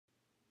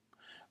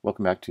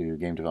Welcome back to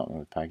Game Development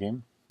with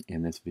Pygame.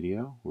 In this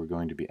video, we're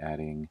going to be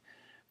adding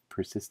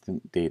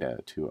persistent data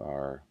to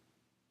our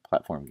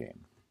platform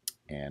game.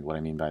 And what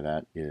I mean by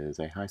that is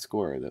a high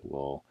score that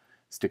will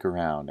stick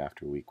around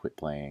after we quit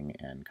playing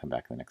and come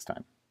back the next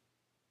time.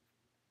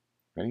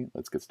 Ready?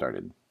 Let's get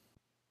started.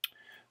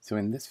 So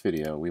in this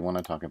video, we want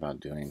to talk about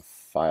doing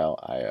file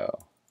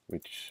I/O,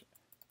 which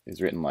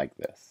is written like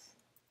this.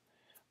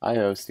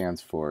 I/O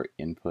stands for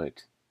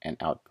input and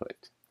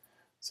output.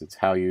 So it's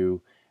how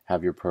you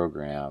have your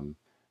program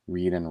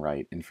read and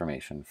write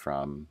information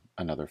from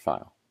another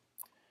file.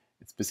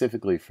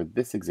 Specifically for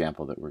this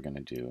example that we're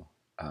going to do,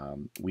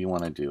 we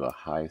want to do a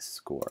high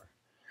score,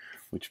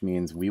 which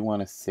means we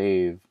want to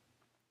save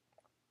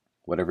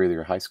whatever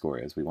your high score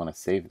is. We want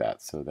to save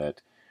that so that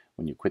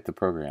when you quit the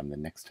program, the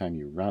next time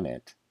you run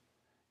it,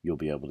 you'll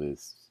be able to,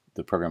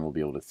 the program will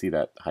be able to see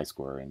that high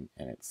score and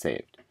it's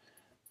saved.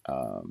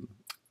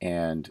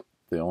 And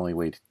the only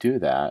way to do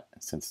that,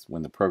 since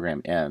when the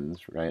program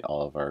ends, right,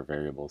 all of our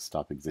variables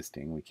stop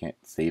existing, we can't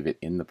save it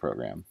in the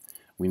program.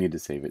 We need to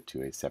save it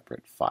to a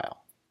separate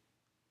file.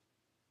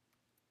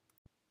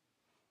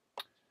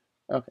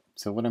 Okay,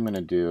 so what I'm going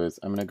to do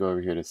is I'm going to go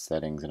over here to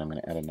settings and I'm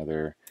going to add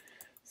another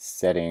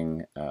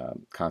setting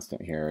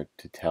constant here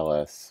to tell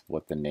us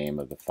what the name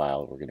of the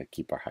file we're going to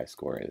keep our high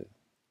score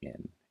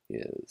in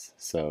is.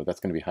 So that's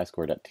going to be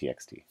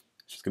highscore.txt.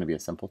 It's just going to be a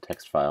simple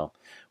text file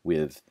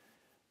with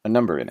a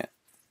number in it.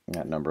 And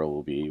that number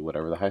will be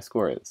whatever the high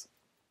score is.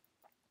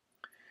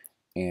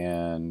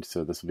 And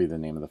so this will be the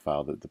name of the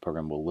file that the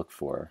program will look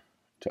for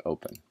to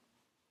open.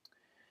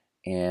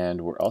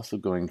 And we're also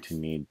going to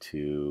need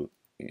to,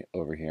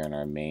 over here in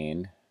our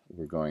main,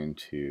 we're going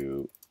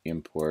to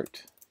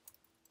import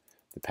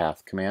the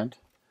path command.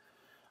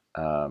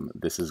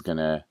 This is going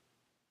to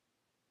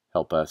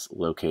help us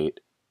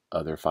locate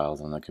other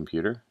files on the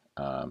computer.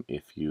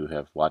 If you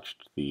have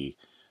watched the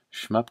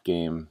shmup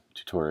game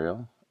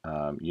tutorial,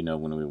 you know,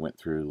 when we went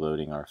through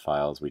loading our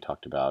files, we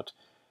talked about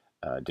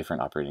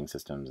different operating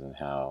systems and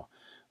how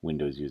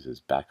Windows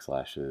uses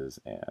backslashes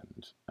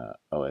and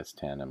OS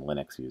X and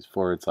Linux use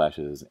forward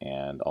slashes,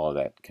 and all of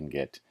that can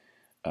get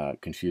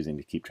confusing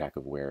to keep track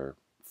of where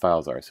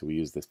files are. So we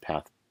use this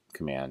path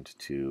command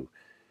to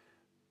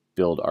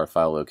build our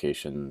file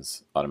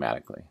locations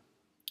automatically.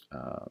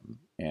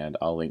 And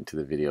I'll link to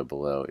the video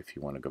below if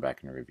you want to go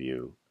back and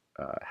review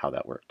how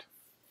that worked.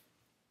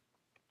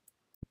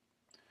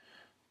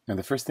 Now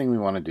the first thing we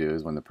want to do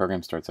is when the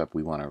program starts up,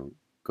 we want to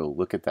go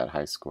look at that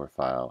high score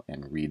file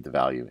and read the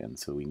value in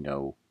so we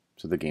know,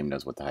 so the game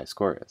knows what the high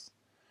score is.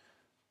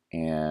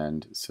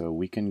 And so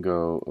we can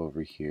go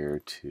over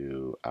here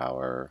to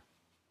our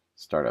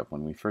startup.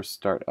 When we first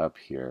start up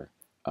here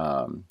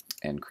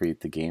and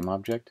create the game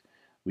object,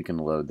 we can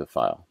load the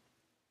file.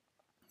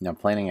 Now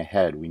planning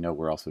ahead, we know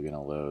we're also going to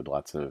load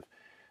lots of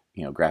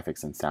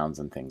graphics and sounds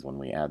and things when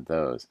we add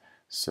those.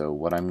 So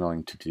what I'm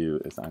going to do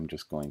is I'm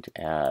just going to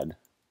add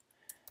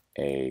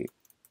a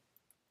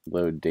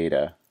load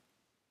data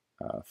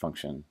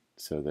function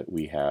so that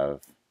we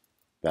have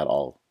that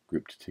all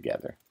grouped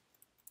together.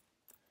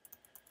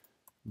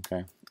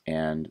 Okay,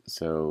 and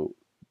so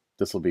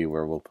this will be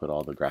where we'll put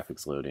all the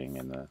graphics loading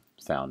and the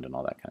sound and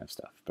all that kind of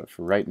stuff. But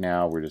for right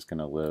now, we're just going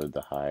to load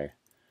the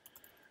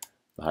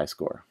high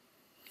score.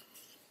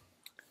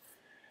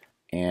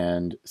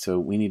 And so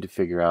we need to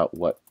figure out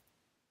what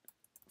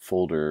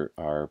folder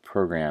our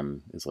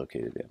program is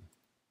located in,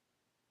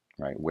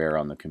 right? Where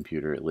on the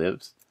computer it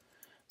lives.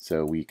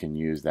 So we can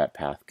use that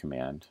path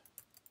command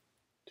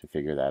to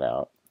figure that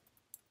out,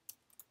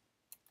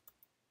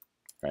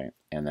 right?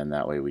 And then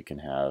that way we can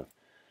have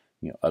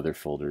other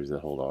folders that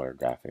hold all our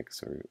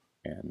graphics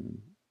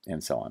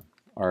and so on.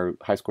 Our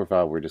high score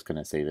file, we're just going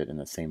to save it in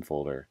the same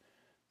folder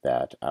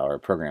that our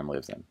program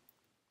lives in.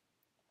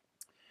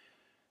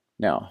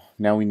 Now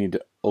we need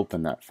to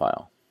open that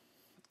file.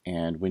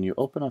 And when you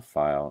open a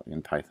file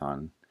in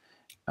Python,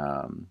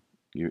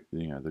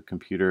 the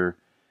computer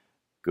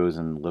goes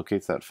and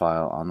locates that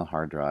file on the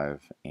hard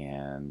drive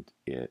and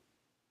it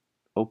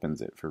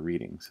opens it for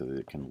reading so that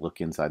it can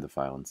look inside the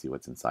file and see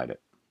what's inside it.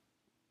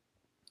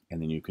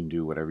 And then you can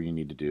do whatever you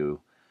need to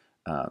do,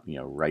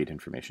 write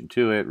information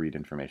to it, read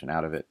information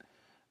out of it.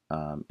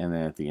 And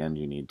then at the end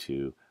you need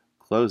to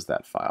close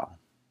that file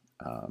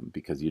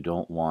because you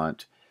don't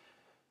want,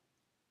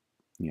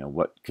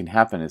 what can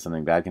happen is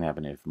something bad can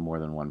happen if more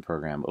than one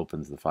program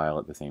opens the file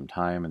at the same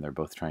time and they're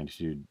both trying to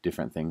do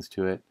different things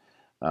to it.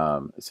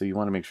 So you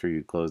want to make sure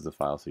you close the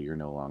file so you're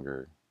no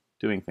longer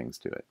doing things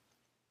to it.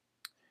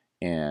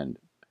 And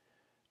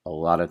a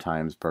lot of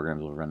times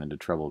programs will run into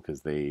trouble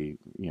because they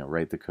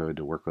write the code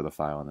to work with a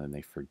file and then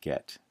they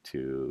forget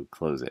to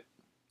close it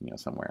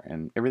somewhere.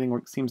 And everything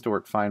seems to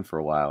work fine for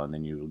a while, and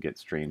then you will get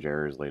strange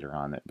errors later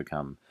on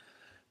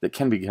that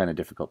can be kind of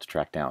difficult to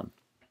track down.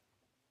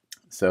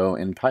 So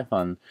in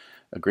Python,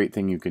 a great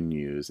thing you can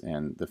use,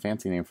 and the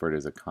fancy name for it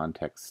is a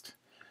context,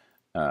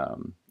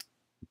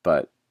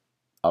 but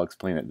I'll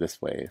explain it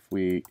this way. If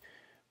we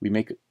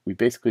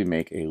basically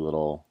make a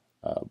little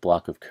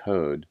block of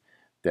code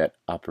that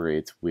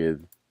operates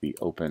with the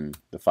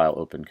file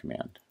open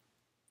command.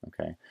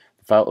 Okay,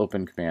 the file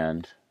open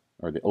command,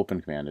 or the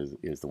open command,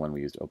 is the one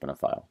we use to open a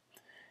file.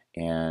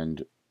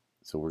 And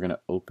so we're going to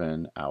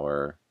open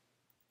our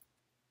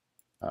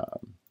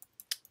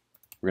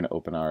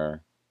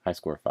high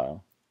score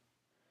file.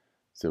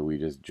 So we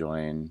just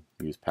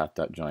use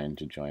path.join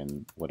to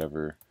join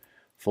whatever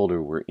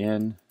folder we're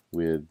in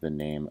with the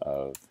name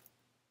of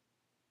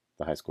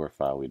the high score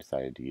file we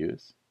decided to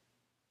use.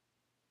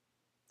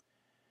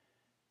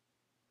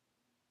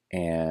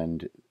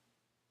 And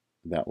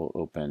that will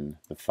open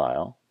the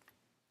file.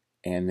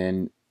 And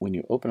then when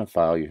you open a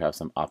file, you have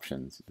some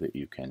options that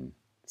you can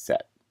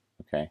set.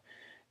 Okay,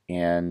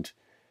 and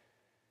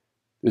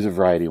there's a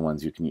variety of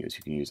ones you can use.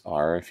 You can use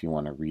R if you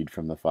want to read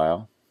from the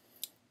file.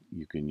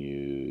 You can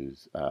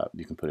use,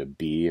 you can put a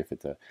B if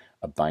it's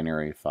a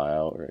binary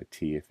file, or a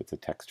T if it's a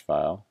text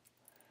file.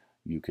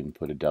 You can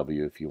put a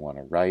W if you want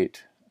to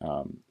write.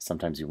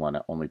 Sometimes you want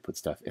to only put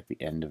stuff at the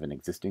end of an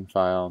existing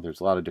file.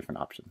 There's a lot of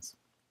different options.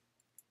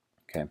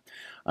 Okay,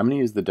 I'm going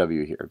to use the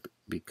W here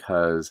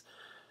because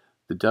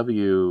the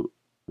W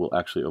will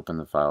actually open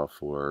the file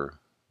for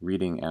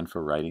reading and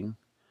for writing,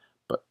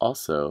 but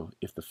also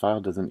if the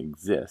file doesn't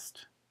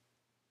exist,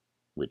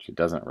 which it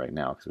doesn't right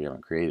now because we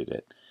haven't created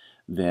it,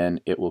 then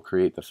it will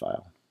create the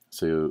file.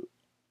 So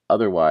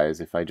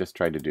otherwise, if I just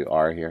tried to do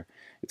R here,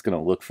 it's going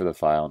to look for the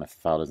file, and if the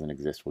file doesn't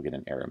exist, we'll get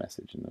an error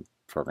message and the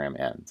program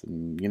ends,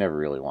 and you never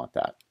really want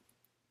that.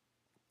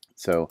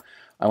 So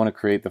I want to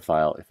create the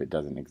file if it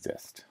doesn't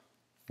exist.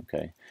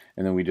 Okay,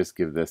 and then we just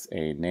give this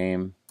a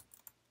name.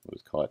 We'll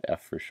just call it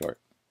F for short.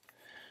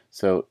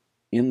 So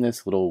in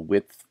this little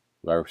width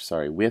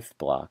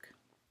block,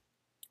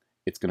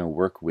 it's going to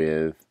work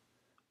with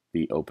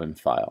the open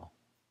file.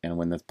 And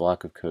when this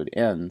block of code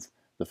ends,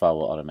 the file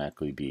will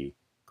automatically be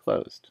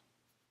closed.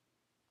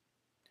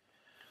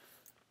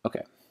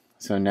 Okay,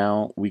 so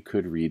now we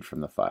could read from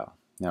the file.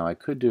 Now I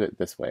could do it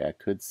this way. I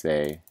could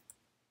say,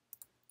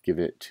 give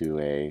it to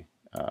a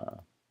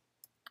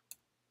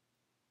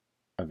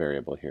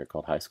variable here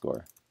called high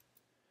score.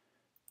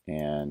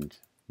 And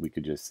we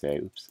could just say,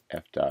 oops,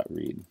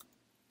 f.read.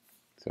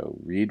 So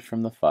read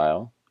from the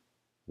file,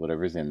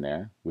 whatever's in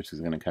there, which is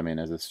going to come in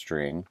as a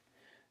string,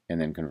 and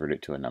then convert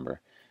it to a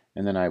number.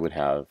 And then I would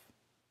have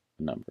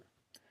a number.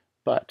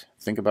 But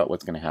think about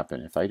what's going to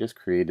happen. If I just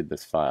created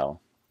this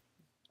file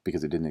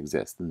because it didn't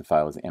exist, then the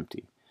file is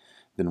empty.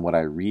 Then what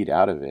I read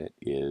out of it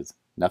is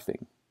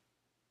nothing.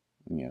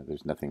 You know,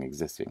 there's nothing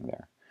existing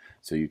there.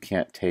 So you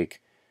can't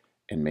take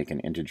and make an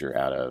integer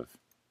out of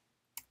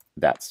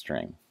that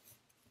string.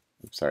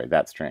 Sorry,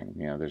 that string.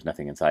 You know, there's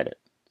nothing inside it.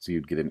 So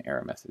you'd get an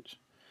error message.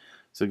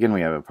 So again,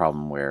 we have a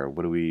problem where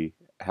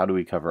how do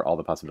we cover all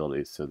the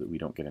possibilities so that we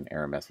don't get an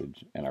error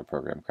message and our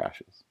program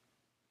crashes?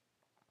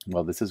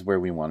 Well, this is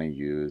where we want to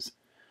use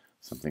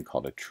something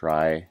called a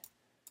try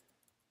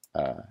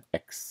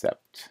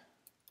except.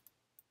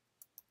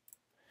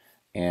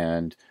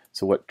 And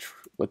so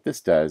what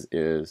this does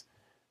is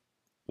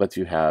lets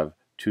you have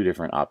two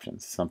different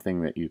options.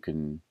 Something that you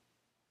can,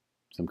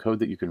 some code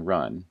that you can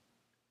run,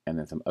 and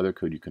then some other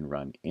code you can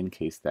run in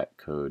case that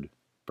code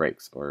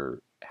breaks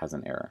or has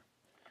an error.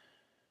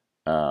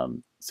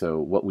 So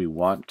what we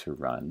want to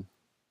run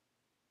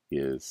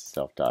is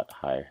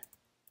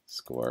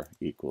self.highscore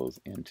equals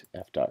int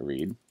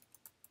f.read.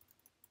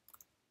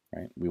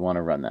 Right? We want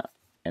to run that.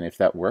 And if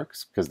that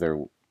works, because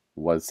there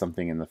was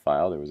something in the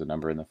file, there was a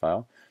number in the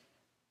file,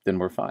 then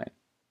we're fine.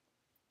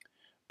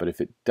 But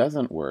if it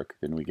doesn't work,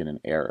 then we get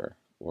an error,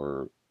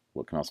 or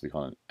what can also be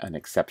called an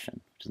exception,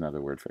 which is another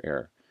word for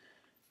error.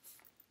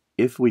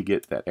 If we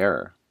get that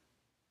error,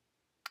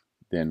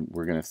 then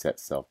we're going to set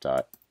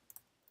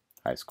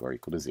self.highscore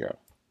equal to 0.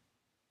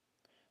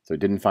 So it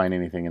didn't find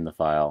anything in the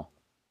file.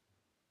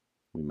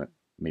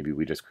 Maybe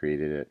we just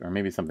created it, or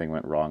maybe something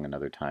went wrong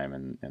another time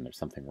and there's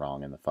something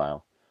wrong in the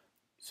file.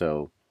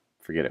 So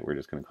forget it, we're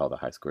just going to call the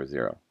high score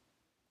 0.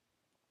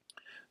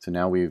 So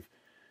now we've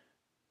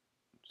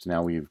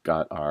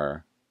got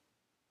our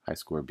high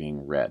score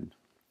being read.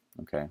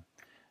 Okay.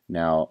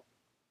 Now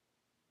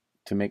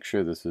to make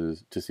sure to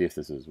see if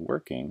this is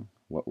working,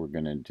 what we'll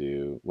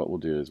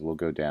do is we'll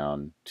go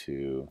down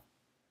to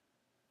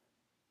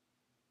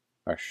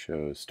our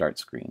show start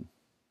screen,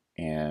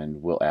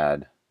 and we'll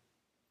add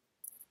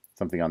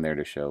something on there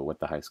to show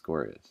what the high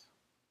score is.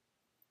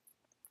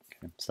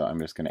 Okay, so I'm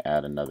just going to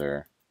add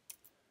another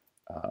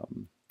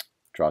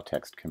draw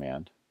text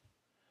command,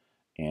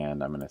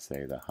 and I'm going to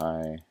say the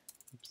high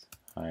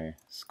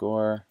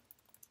score,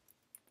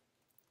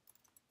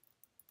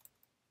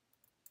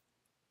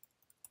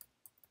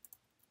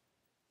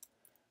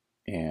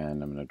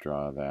 and I'm going to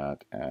draw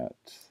that at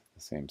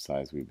the same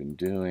size we've been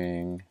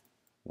doing,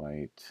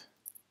 white,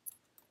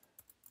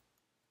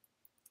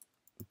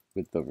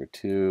 width over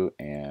 2,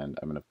 and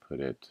I'm going to put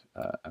it,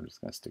 I'm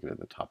just going to stick it at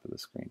the top of the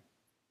screen.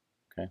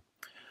 Okay,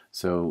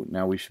 so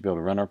now we should be able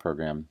to run our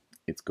program.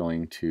 It's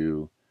going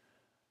to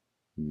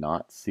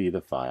not see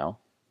the file,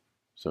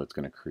 so it's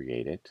going to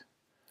create it.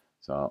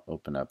 So I'll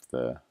open up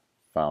the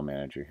file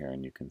manager here,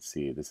 and you can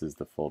see this is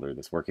the folder.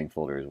 This working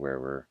folder is where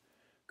we're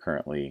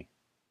currently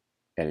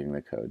editing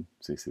the code.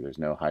 So you see there's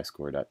no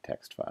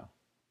highscore.txt file.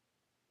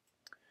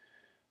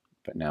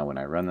 But now when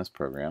I run this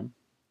program,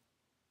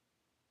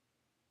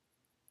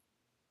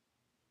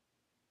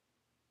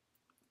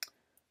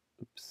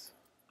 oops,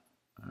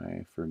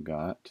 I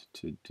forgot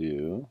to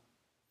do,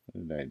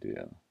 what did I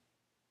do?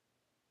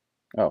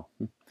 Oh,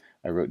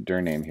 I wrote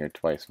dir name here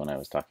twice when I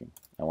was talking.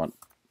 I want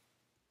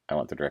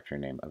the directory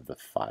name of the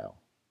file.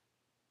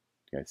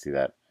 You guys see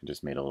that? I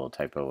just made a little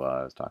typo while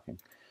I was talking.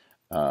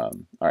 All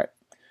right,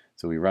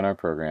 so we run our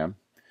program.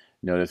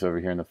 Notice over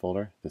here in the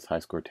folder, this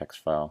highscore text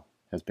file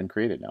has been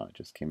created now. It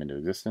just came into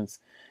existence,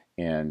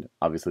 and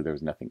obviously there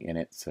was nothing in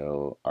it,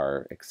 so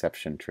our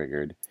exception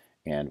triggered,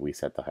 and we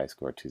set the high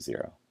score to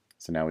 0.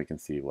 So now we can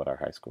see what our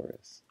high score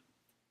is.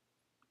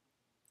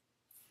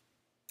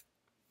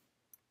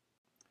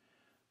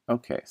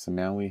 Okay, so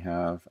now we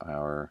have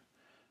our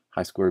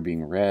high score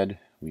being read.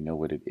 We know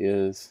what it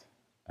is.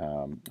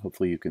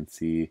 Hopefully you can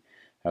see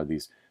how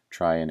these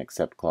try and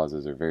except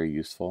clauses are very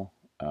useful.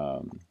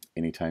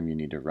 Anytime you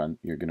need to run,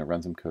 you're going to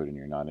run some code and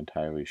you're not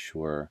entirely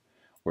sure,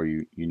 or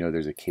you know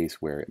there's a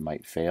case where it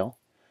might fail,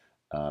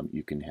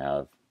 you can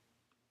have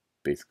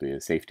basically a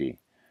safety,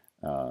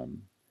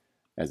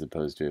 as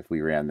opposed to if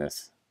we ran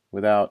this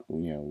without,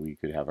 we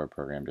could have our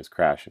program just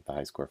crash if the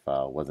high score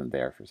file wasn't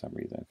there for some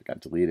reason. If it got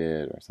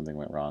deleted or something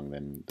went wrong,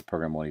 then the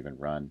program won't even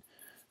run,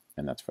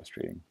 and that's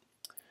frustrating.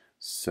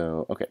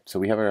 So, okay, so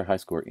we have our high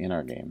score in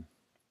our game.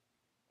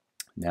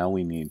 Now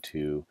we need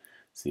to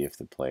see if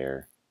the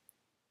player,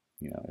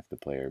 if the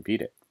player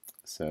beat it.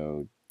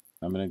 So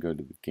I'm going to go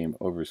to the game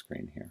over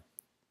screen here.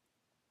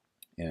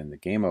 And in the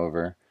game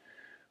over,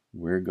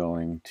 we're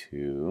going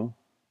to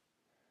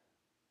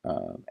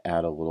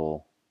add a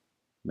little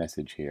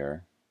message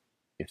here.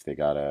 If they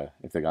got a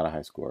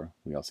high score,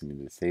 we also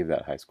need to save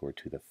that high score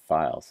to the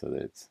file so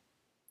that it's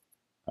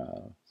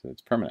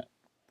permanent.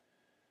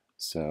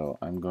 So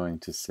I'm going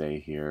to say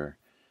here,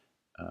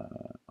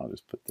 I'll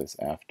just put this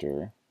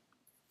after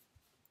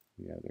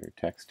the other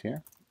text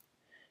here.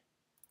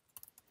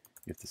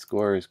 If the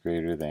score is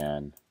greater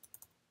than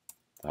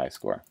the high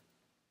score,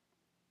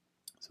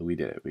 so we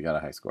did it, we got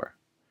a high score,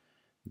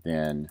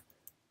 then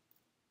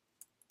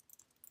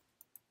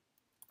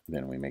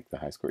we make the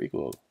high score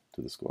equal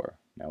to the score.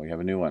 Now we have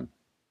a new one,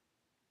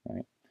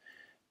 right?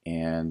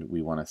 And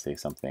we want to say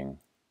something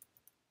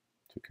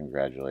to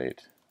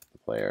congratulate the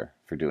player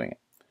for doing it.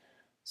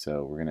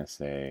 So we're going to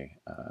say,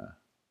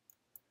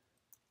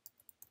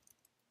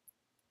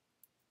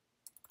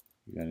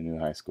 you got a new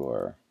high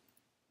score.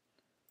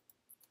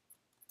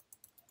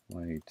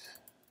 White,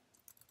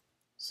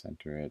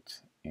 center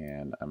it,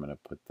 and I'm going to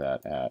put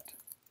that at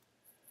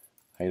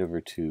height over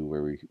 2,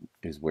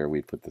 where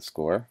we put the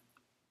score.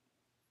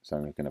 So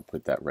I'm going to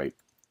put that right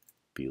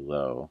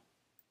below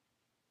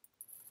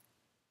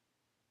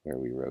where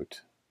we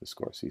wrote the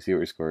score. So you see what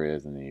your score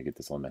is, and then you get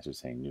this little message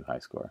saying new high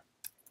score.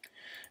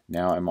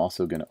 Now I'm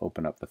also going to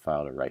open up the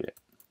file to write it.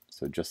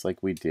 So just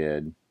like we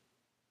did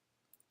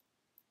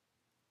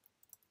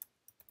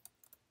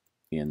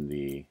in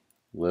the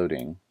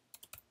loading,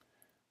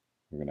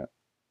 we're going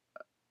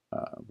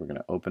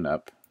to open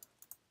up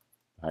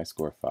the high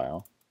score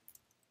file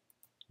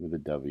with a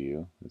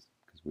W, because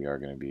we are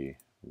going to be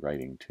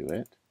writing to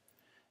it,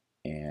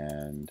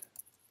 and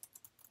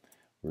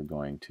we're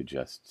going to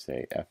just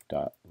say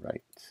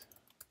f.write.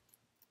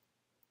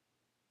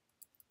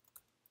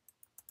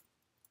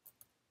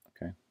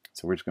 Okay,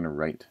 so we're just going to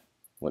write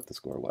what the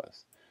score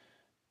was,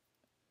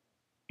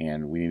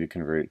 and we need to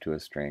convert it to a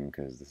string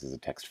because this is a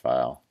text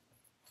file,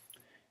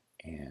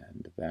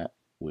 and that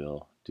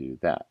will do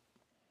that.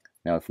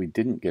 Now if we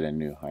didn't get a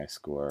new high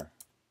score,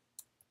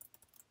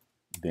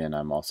 then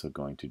I'm also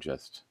going to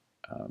just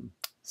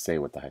say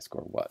what the high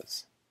score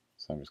was.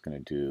 So I'm just going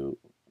to do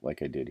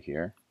like I did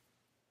here.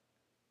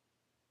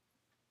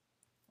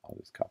 I'll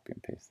just copy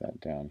and paste that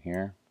down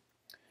here,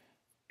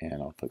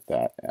 and I'll put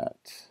that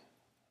at the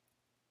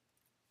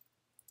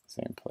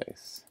same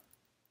place.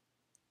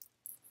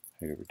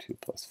 Height over 2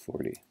 plus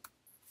 40.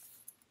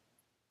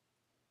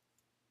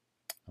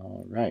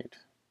 All right,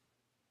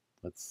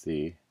 let's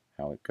see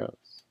how it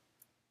goes.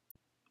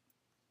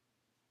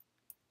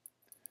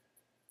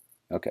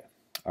 Okay,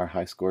 our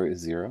high score is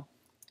 0,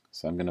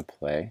 so I'm going to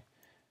play.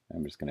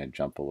 I'm just going to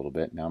jump a little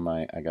bit. Now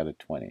I got a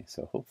 20,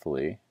 so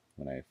hopefully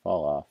when I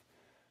fall off,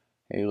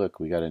 hey look,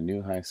 we got a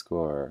new high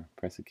score.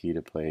 Press a key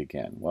to play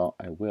again. Well,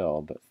 I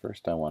will, but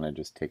first I want to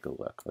just take a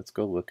look. Let's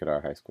go look at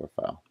our high score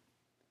file.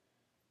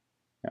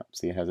 Yeah,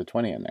 see, it has a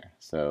 20 in there.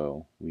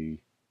 So we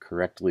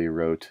correctly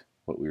wrote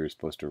what we were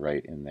supposed to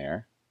write in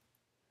there.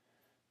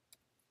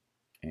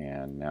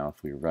 And now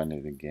if we run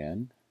it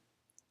again,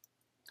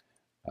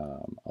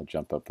 I'll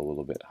jump up a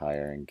little bit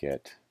higher and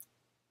get,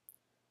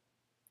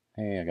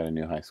 hey, I got a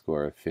new high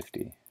score of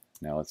 50.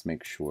 Now let's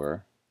make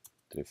sure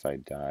that if I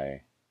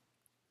die,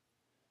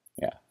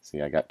 yeah,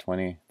 see, I got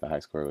 20, the high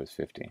score was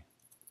 50.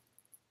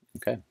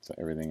 Okay, so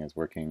everything is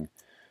working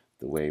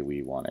the way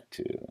we want it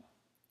to.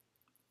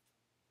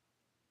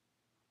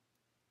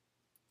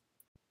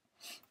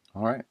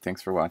 All right,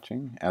 thanks for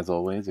watching. As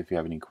always, if you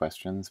have any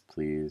questions,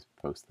 please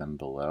post them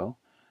below.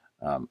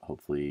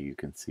 Hopefully you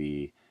can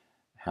see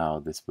how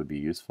this would be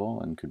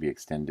useful and could be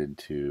extended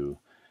to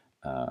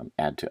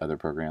add to other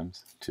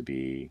programs, to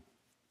be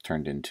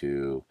turned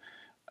into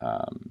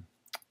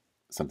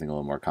something a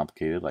little more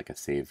complicated, like a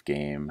save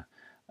game,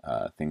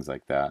 things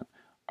like that,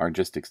 are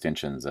just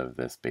extensions of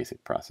this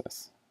basic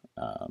process.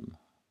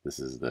 This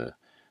is the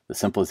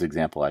simplest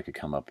example I could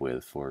come up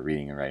with for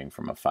reading and writing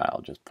from a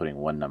file, just putting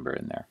one number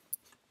in there.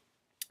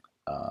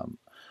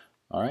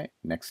 All right,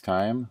 next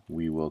time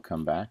we will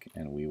come back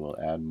and we will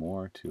add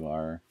more to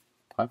our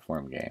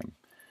platform game.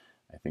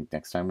 I think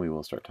next time we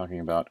will start talking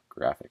about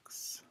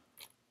graphics.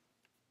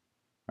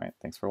 All right,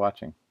 thanks for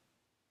watching.